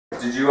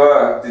Did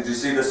you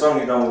see the song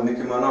you done with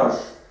Nicki Minaj?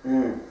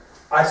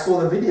 I saw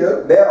the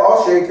video. They're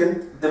all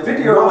shaking. The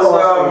video was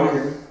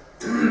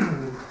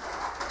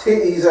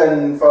titties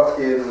and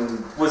fucking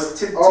that's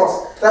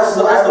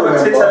the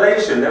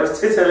titillation. There was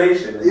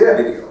titillation in the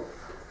video.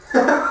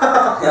 You know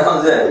what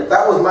I'm saying?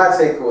 That was my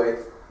takeaway.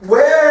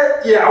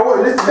 Where? Yeah, I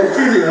won't listen to the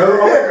video.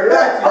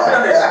 I'll be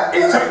honest,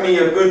 it took me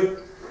a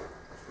good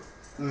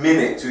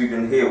minute to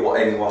even hear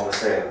what anyone was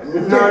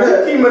saying. No,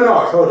 Nicki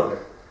Minaj, hold on.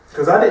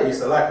 Because I didn't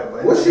used to like her,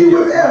 but was she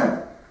with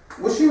M?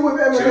 Was she with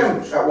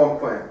Eminem at one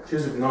point? She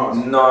was with Nas.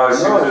 No,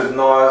 she was with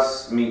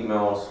Nas, Meek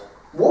Mills.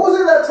 What was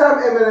it that time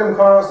Eminem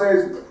came on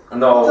stage?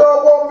 No.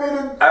 Y'all want me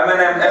to...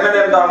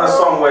 Eminem done a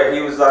song where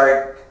he was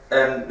like,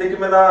 Nicki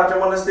Minaj, I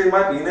want to stick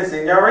my penis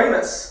in your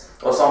anus.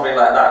 Or something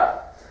like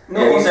that. No,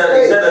 yeah, he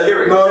said a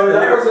lyric. No,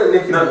 that wasn't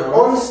Nicki Minaj.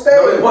 On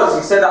stage. No, it was.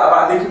 He said that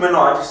about Nicki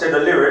Minaj. He said a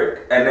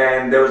lyric, and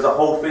then there was a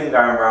whole thing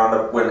going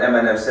around when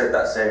Eminem said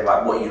that, saying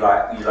like, "What you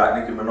like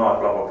Nicki Minaj,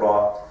 blah blah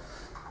blah."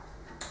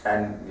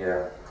 And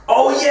yeah.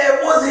 Oh yeah,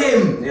 it was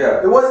him.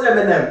 Yeah, it was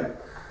Eminem.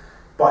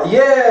 But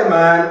yeah,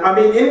 man. I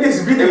mean, in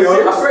this video,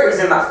 I swear it was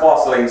in that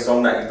Fast Lane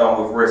song that he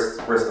done with Wrist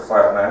the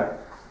 5'9".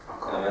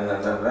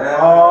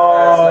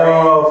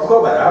 Oh, I forgot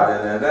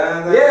about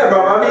that. Yeah, bro.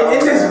 I mean,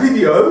 in this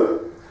video,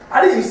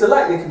 I didn't used to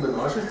like Nicki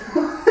Minaj.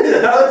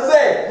 You know what I'm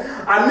saying?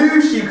 I knew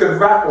she could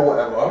rap or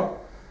whatever.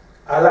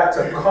 I liked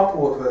a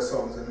couple of her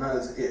songs, and that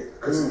was it.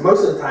 Because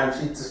most of the time,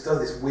 she just does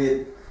this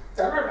weird.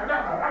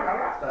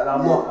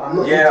 I'm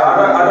not. Yeah,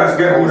 I don't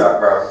get all that,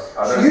 bro.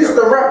 She used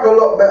to rap a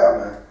lot better,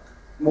 man.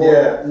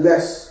 More,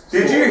 less.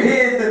 Did you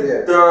hear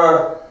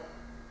the?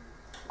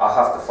 I'll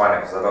have to find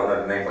it because I don't know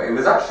the name, but it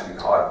was actually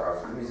hard, bro.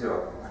 Let me see what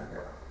I can find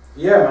it.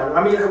 Yeah, man. I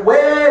mean,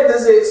 where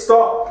does it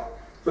stop?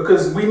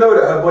 Because we know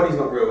that her body's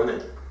not real,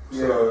 innit?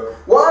 Yeah. So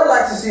what I'd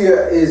like to see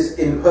her is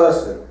in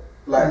person.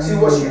 Like, see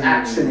what she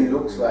actually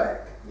looks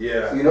like.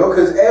 Yeah. You know,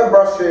 because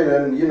airbrushing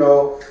and, you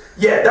know,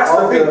 yeah, that's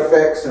the thing. After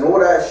Effects and all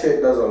that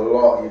shit does a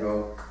lot, you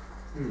know.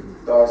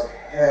 Does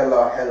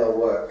hella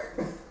work.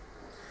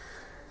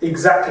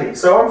 Exactly.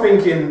 So I'm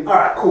thinking, all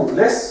right, cool.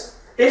 Let's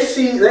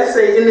say in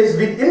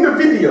the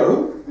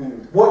video,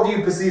 what do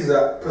you perceive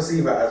her as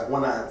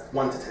 1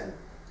 to 10?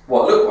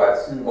 What, look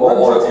wise?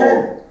 1 to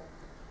 10.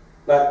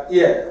 Like,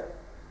 yeah.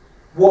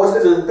 What's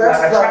the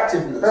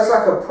attractiveness? That's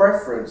like a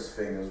preference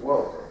thing as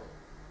well, bro.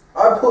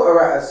 I'd put her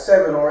at a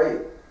 7 or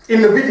 8.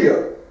 In the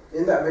video?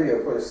 In that video,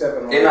 put a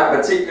 7 or 8. In that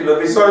particular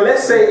video. So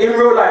let's say in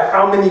real life,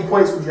 how many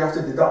points would you have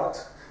to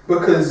deduct?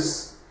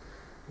 Because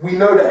we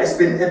know that it's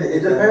been edited.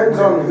 It depends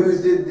on who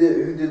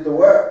did the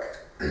work.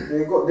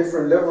 They've got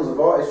different levels of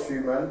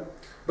artistry, man.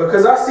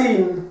 Because I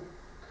seen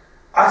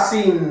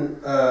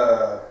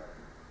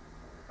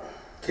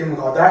Kim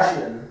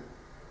Kardashian.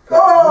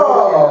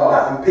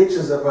 And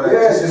pictures of her.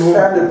 Yeah, just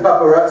standard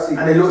paparazzi.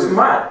 And it looks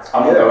mad.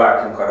 I'm not gonna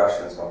lie, Kim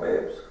Kardashian's my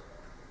babes.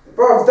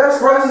 Bro, that's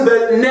from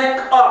the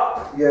neck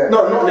up. Yeah.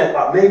 No, not neck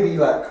up. Maybe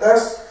like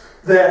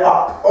they're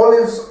up.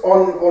 Olives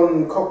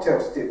on cocktail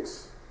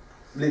sticks.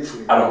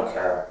 Literally. I don't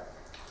care.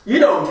 You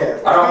don't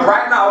care. I don't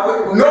right now.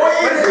 No,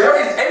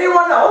 it's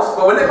anyone else.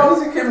 But when it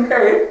comes to Kim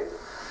K,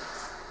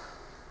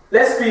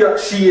 let's be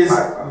honest. She is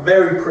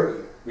very pretty.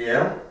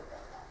 Yeah.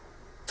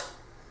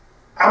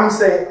 I'm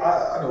saying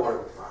I don't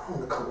want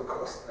to come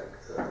across like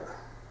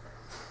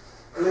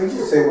Let me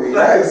just say what you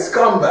like a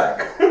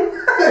scumbag.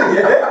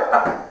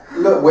 Yeah.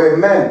 Look, we're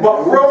men.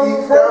 But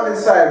deep down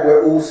inside,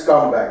 we're all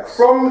scumbags.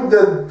 From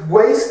the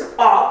waist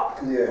up.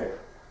 Yeah.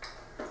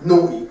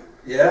 Naughty.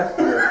 Yeah.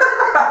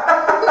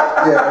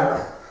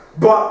 Yeah.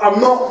 But I'm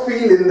not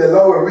feeling the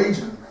lower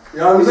region. You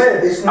know what I'm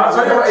saying? It's not I'll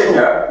tell you what it is,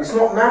 yeah. It's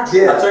not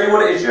natural. Yeah. I'll tell you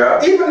what it is,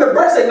 yeah. Even the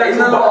breast ain't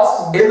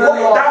natural. In the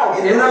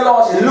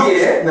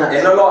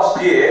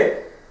last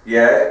year,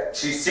 yeah,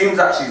 she seems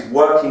like she's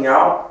working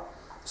out.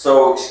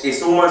 So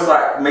it's almost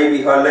like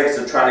maybe her legs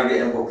are trying to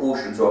get in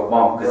proportion to her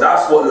bum, because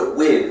that's what looked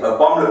weird. Her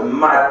bum looked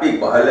mad big,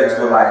 but her legs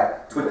were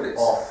like twiglets.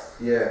 Off.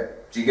 Yeah.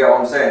 Do you get what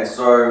I'm saying?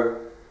 So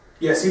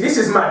yeah, see, this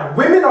is mad.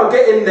 Women are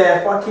getting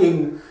their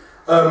fucking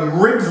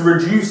ribs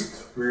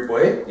reduced, rude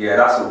boy. Yeah,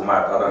 that's all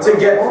mad. I don't to know.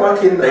 Get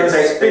fucking they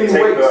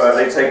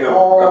take a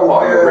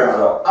part of your ribs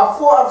up. I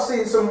thought I've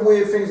seen some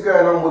weird things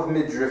going on with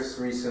midriffs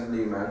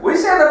recently, man. What are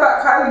you saying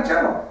about Kylie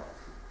Jenner?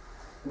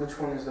 Which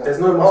one is that? There's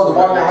no the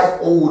one that had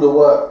all the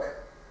work.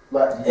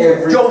 Like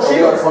every she looks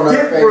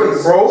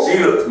different, bro. She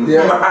looks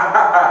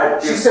mad.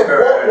 She said,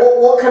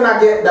 what can I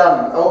get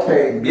done?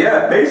 Okay.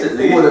 Yeah,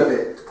 basically. All of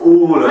it.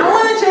 All of it. I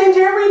want to change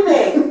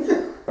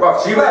everything.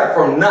 Bro, she went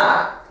from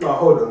that. No,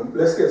 hold on.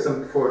 Let's get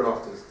some before and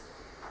afters.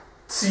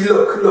 See,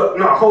 look.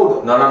 No, hold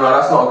on. No,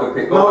 that's not a good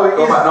pic. Go back.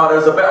 No,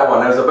 there's a better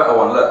one.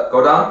 Look,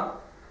 go down.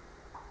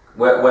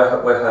 Where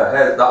her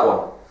hair, that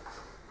one.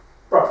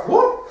 Bro,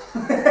 what?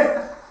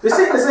 This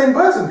ain't the same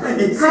person.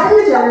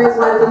 Kylie Jenner is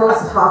one of the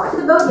most talked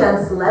about young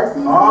celebs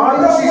these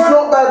days. She's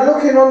not bad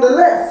looking on the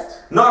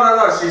left. No,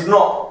 she's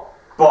not.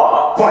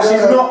 But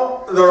she's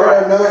not the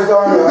right. Nose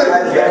down, her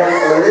eyes down,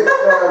 her lips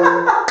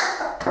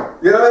down.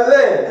 You know what I'm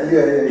saying?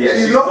 Yeah.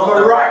 She's not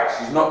the right.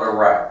 She's not the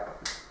right.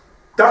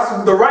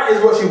 the right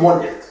is what she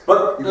wanted.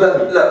 But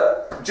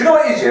look, do you know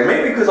what it is, yeah?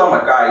 Maybe because I'm a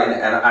guy,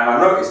 innit, and I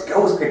notice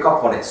girls pick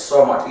up on it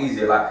so much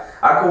easier. Like,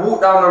 I could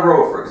walk down the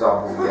road, for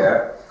example,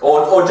 yeah?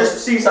 Or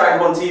just see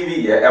something on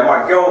TV, yeah? And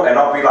my girl, and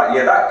I'll be like,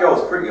 yeah, that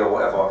girl's pretty or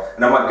whatever.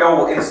 And then my girl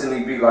will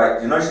instantly be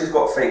like, you know she's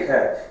got fake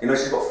hair, you know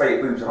she's got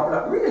fake boobs. And I'll be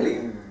like,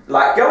 really?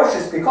 Like, girls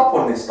just pick up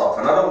on this stuff,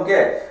 and I don't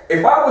get.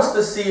 If I was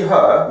to see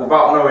her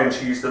without knowing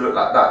she used to look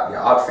like that,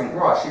 yeah, I'd think,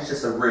 right, she's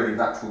just a really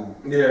natural,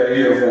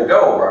 beautiful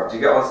girl, bro. Do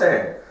you get what I'm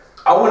saying?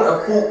 I wouldn't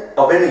have thought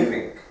of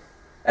anything.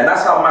 And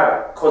that's how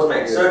my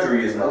cosmetic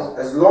surgery is now.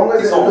 As long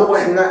as it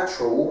looks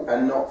natural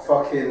and not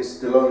fucking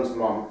Stallone's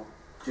mum.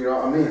 Do you know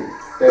what I mean?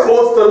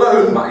 Or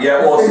Stallone.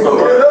 Yeah, or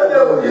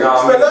Stallone. You know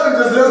what I mean? Stallone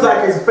just looks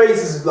like his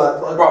face is like...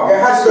 Bro, it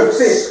has to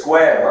fit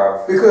square,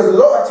 bro. Because a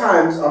lot of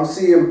times I'm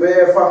seeing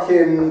bare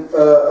fucking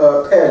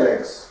pear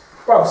legs.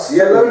 Bro,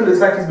 Stallone looks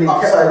like he's been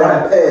upside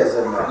down pears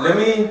and that. Let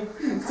me...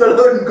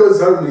 Stallone goes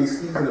home and he's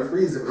sleeping in the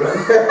freezer, bro.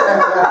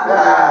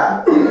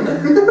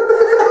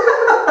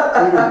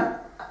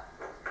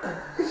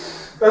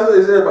 That's what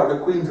they said about the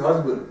Queen's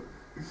husband.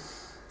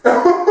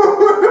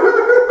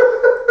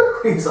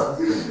 Queen's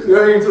husband? You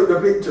know, he took the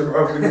picture,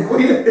 bro, of the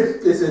Queen.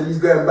 They said he's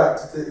going back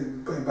to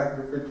put him back in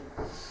the fridge.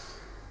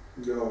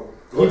 Yo.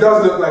 He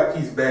does look like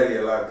he's barely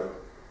alive, though.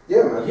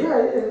 Yeah, man.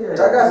 Yeah.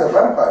 That guy's a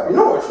vampire. You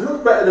know what? She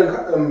looks better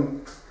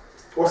than,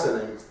 what's her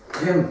name?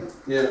 Him?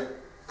 Yeah.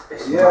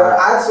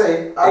 I'd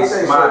say it's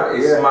mad.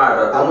 It's mad.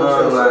 I don't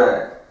know,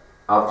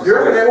 like... Do you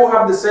reckon they all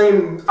have the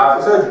same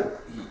surgeon?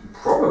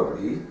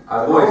 Probably.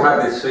 I've always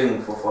had this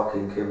thing for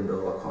fucking Kim,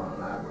 though. I can't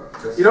lie, bro.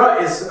 You know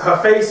what? Her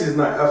face is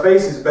nice. Her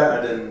face is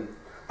better than...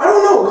 I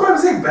don't know. I can't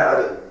even say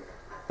better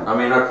than... I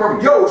mean, I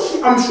probably... Yo,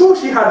 I'm sure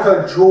she had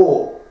her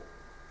jaw,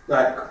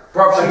 like...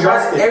 Bro, she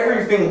had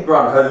everything,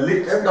 bro. Her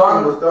lips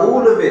done, was done,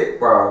 all of it,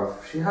 bro.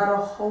 She had a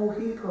whole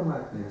heap of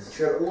madness.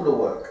 She had all the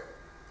work.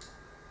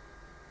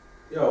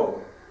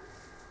 Yo.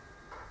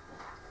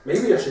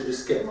 Maybe I should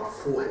just get my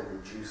forehead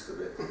reduced a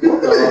bit. Can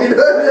you do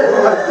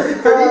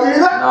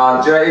that?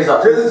 Nah, Jay, I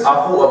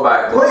thought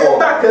about it before. Put it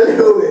back a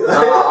little bit. Like, I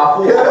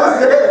thought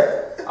about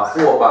it. I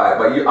thought about it,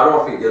 but I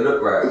don't think you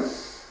look right.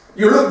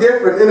 You look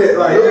different, innit?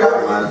 Like,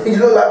 you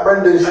look like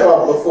Brendan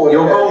Sharp before.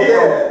 You're going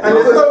and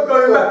there's no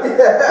going back.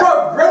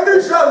 Bro,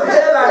 Brendan Sharp's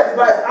hairline is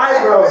like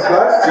eyebrows,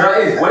 bro. Do you know what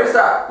it is? Where's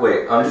that?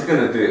 Wait, I'm just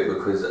gonna do it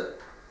because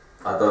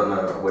I don't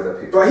know where the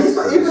picture. But he's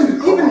not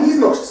even he's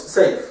not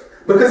safe.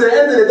 Because at the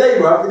end of the day,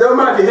 bro, it don't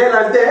matter if your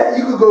hairline's there,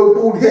 you could go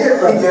bald here,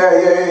 bro.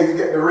 Yeah, you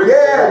get the ring.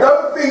 Yeah,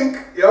 don't think,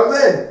 you know what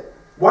I'm saying?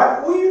 What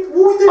are you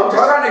doing? I'm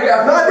just trying to get a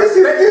nah, this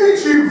is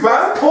YouTube,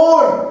 fam.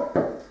 Porn.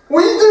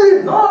 What are you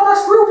doing? No,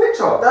 that's real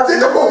picture. That's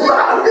it's a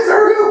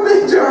real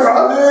picture,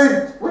 bro.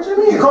 Dude, what do you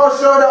mean? You can't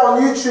show that on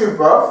YouTube,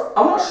 bro.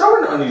 I'm not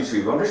showing it on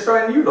YouTube. I'm just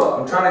showing you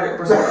lot. I'm trying to get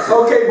perspective.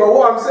 Okay, but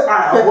what I'm saying,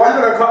 I'm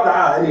gonna cut that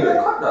out anyway.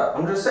 Cut that.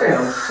 I'm just saying.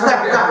 I'm just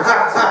trying to get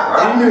perspective.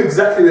 Right? You knew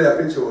exactly where that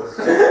picture was.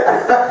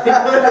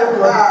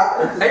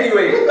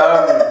 Anyway,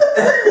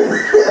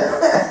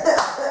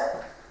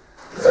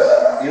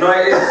 you know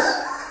what it is?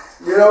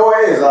 You know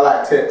what it is? I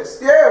like tits.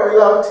 Yeah, we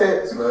love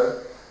tits,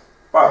 man.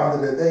 At the end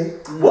of the day.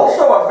 What's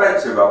so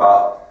offensive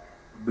about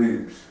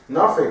boobs?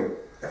 Nothing.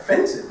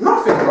 Offensive?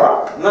 Nothing,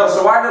 bro. No,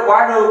 so why do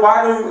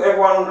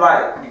everyone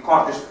like you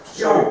can't just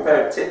show a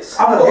pair of tits?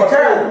 You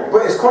can,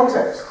 but it's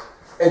context.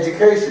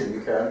 Education,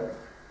 you can.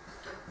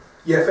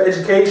 Yeah, for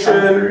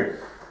education.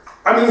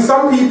 I mean,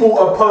 some people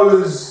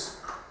oppose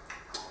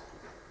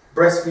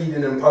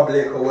breastfeeding in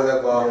public or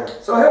whatever. Yeah.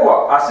 So here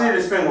what? I see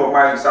this thing with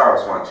Miley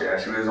Cyrus once, yeah.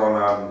 She was on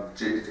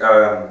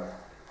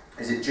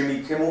is it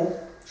Jimmy Kimmel?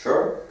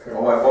 Sure.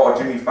 Or whatever, or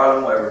Jimmy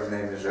Fallon, whatever his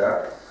name is,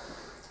 yeah.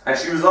 And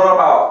she was on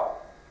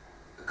about,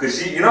 because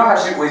she, you know how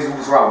she always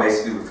walks around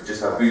basically with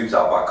just her boobs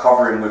out, but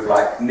covering with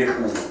like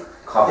nipple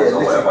covers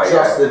or whatever.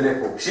 Just the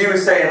nipple. She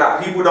was saying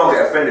that people don't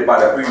get offended by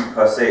the boob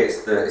per se,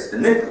 it's the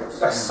nipples.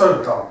 That's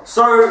so dumb.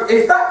 So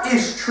if that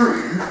is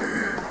true,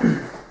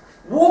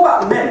 what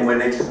about men when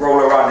they just roll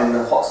around in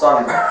the hot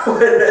sun with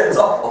their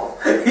top off?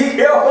 You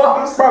get what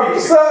I'm saying?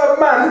 Sir,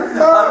 man.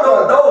 I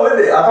don't know,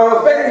 innit? I'm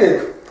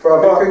offended.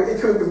 Bro,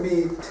 it could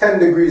be 10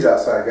 degrees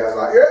outside, guys.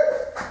 Like, yeah.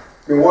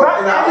 Been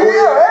working out all day.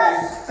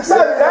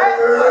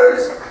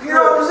 You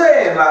know what I'm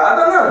saying? Like, I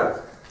don't know.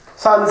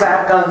 Sun's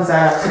out, guns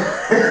out.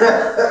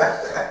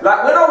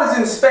 Like, when I was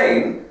in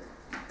Spain,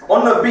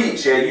 on the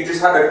beach, yeah, you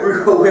just had a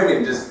group of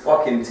women just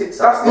fucking tits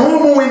out. That's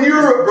normal in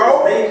Europe,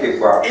 bro. Naked,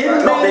 bro.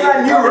 In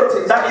mainland Europe,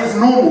 that is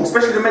normal,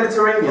 especially the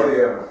Mediterranean. Oh,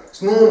 yeah.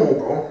 It's normal,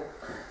 bro.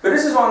 But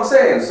this is what I'm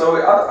saying,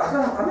 so I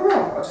don't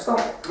know, I just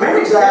don't.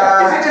 Maybe is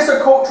it just a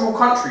cultural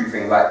country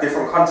thing, like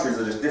different countries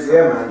are just different?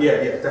 Yeah, man.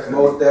 Yeah, definitely.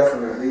 Most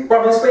definitely.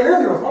 Bro, in Spain, they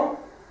don't give a fuck.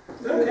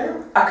 They don't care.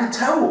 I could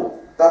tell.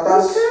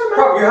 That's...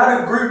 Bro, you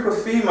had a group of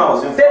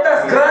females in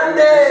Tetas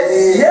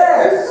grandes!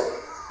 Yes!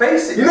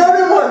 Basically. You know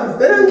them ones?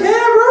 They don't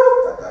care,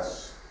 bro.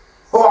 That's...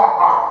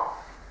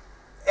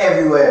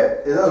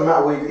 Everywhere. It doesn't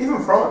matter where you... Even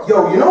France.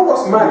 Yo, you know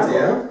what's mad,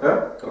 yeah?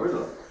 Yeah? Or is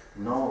it?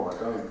 No, I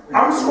don't.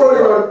 I'm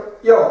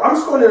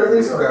scrolling on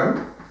Instagram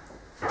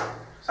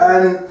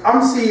and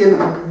I'm seeing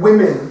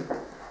women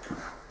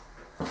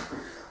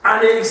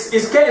And it's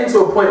getting to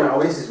a point now,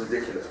 this is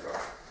ridiculous, bro.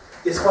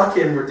 It's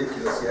fucking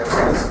ridiculous, yeah.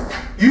 Because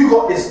you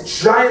got this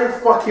giant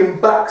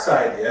fucking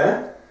backside,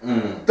 yeah?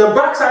 The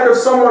backside of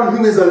someone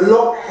who is a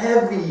lot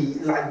heavy,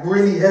 like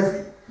really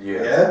heavy.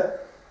 Yeah?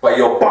 But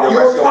your tummy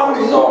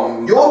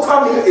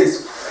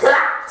is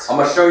flat. I'm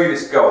gonna show you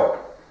this girl,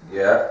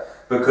 yeah?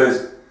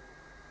 Because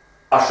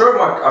I showed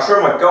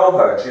my girl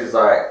her and she's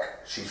like,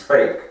 she's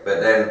fake.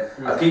 But then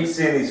I keep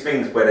seeing these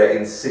things where they're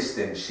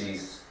insisting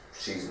she's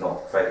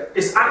not fake.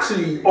 It's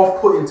actually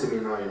off-putting to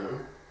me now, you know.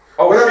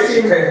 Oh shit,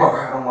 she came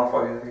on my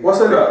fucking video. What's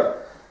her name?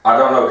 I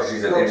don't know because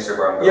she's an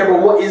Instagram girl. Yeah, but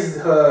what is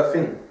her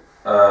thing?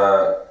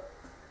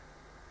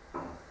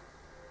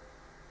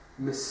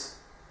 Miss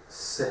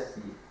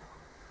Sethi.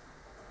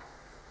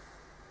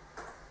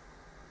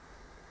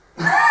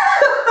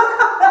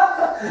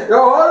 Yo,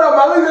 hold on,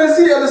 man. We're gonna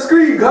see it on the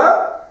screen,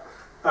 huh?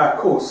 Alright,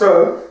 cool.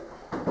 So,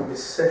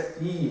 Miss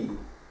Sethi.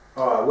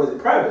 Alright, was it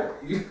private?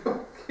 Is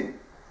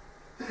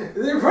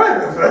it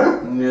private,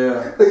 fam?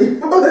 Yeah. Are you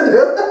following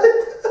her?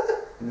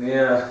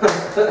 Yeah.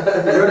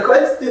 You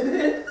requested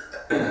it.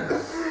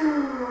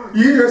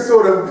 You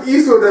saw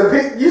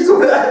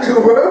the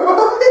actual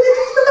robot.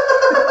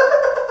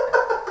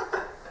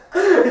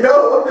 Yo,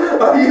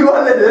 are you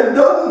one of them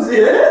dons,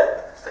 yeah?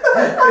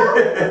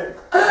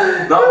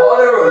 No,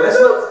 whatever. Let's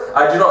not.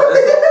 Do you know what?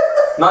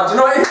 No, do you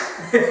know what?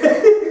 Do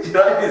you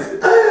know what it is?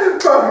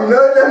 Bro, you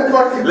know them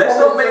fucking. Let's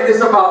not make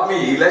this about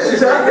me. Let's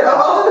just make it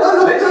about.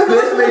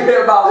 Let's make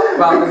it about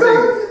the thing.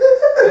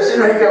 Let's just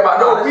make it about.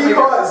 No, we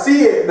can't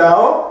see it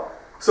now.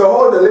 So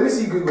hold on. Let me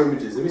see Google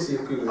Images. Let me see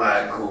Google.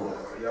 Alright, cool.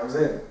 You know what I'm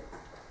saying?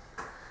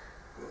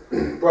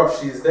 Bruv,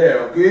 she's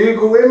there on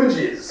Google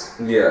Images.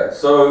 Yeah.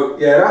 So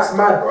yeah, that's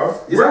mad,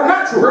 bruv. Is that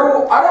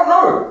natural? I don't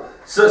know.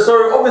 So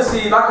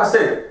obviously, like I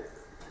said.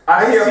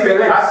 I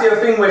see a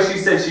thing where she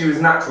said she was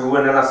natural,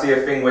 and then I see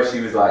a thing where she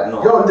was like,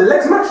 no. Yo, the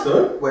legs match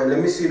though. Wait, let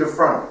me see the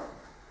front.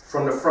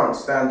 From the front,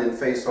 standing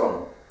face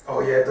on.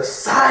 Oh yeah, the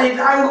side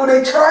angle,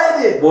 they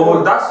tried it.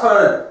 Well, that's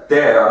her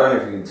there. I don't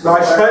know if you can. No,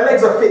 her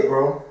legs are fit,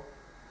 bro.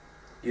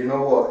 You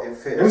know what? It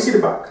fits. Let me see the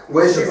back.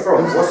 Where's she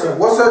from?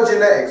 What's her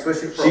genetics? Where's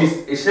she from?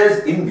 It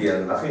says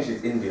Indian. I think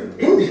she's Indian.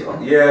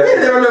 Indian? Yeah. Yeah,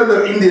 there are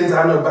no Indians.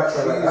 I know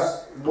backside like that.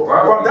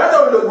 Bro, that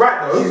don't look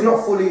right though. She's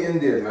not fully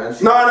Indian, man.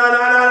 No,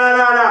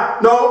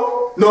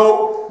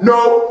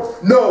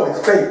 it's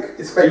fake.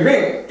 It's fake. You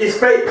think? It's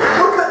fake.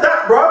 Look at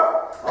that, bro.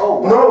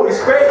 Oh, wow. No, it's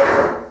fake.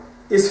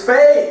 It's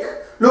fake.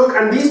 Look,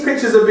 and these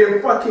pictures have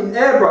been fucking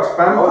airbrushed,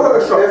 fam.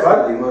 Photoshop,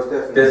 definitely, most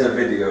definitely. There's a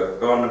video.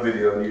 Go on the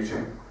video on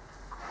YouTube.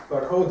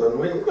 But hold on,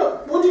 wait.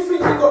 Look, what do you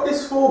think we got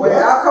this for, Wait,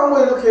 bro? how come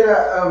we're looking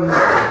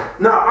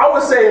at Now, I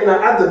was saying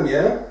that Adam,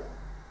 yeah,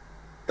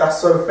 that's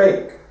so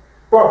fake.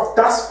 Bro,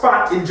 that's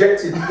fat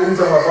injected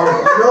into her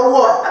body. You know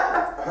what?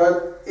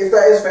 If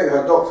that is fake,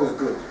 her doctor's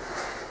good.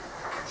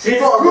 She's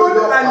good,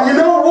 and you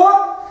know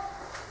what?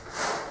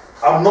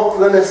 I'm not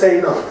gonna say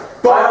no.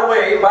 By the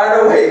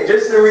way,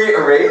 just to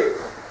reiterate,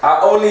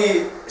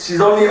 she's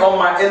only on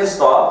my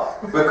Insta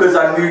because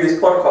I knew this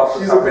podcast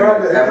was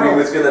happening and we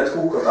was gonna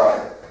talk about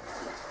it.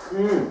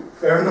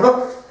 Fair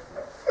enough.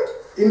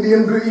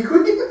 Indian booty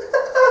queen.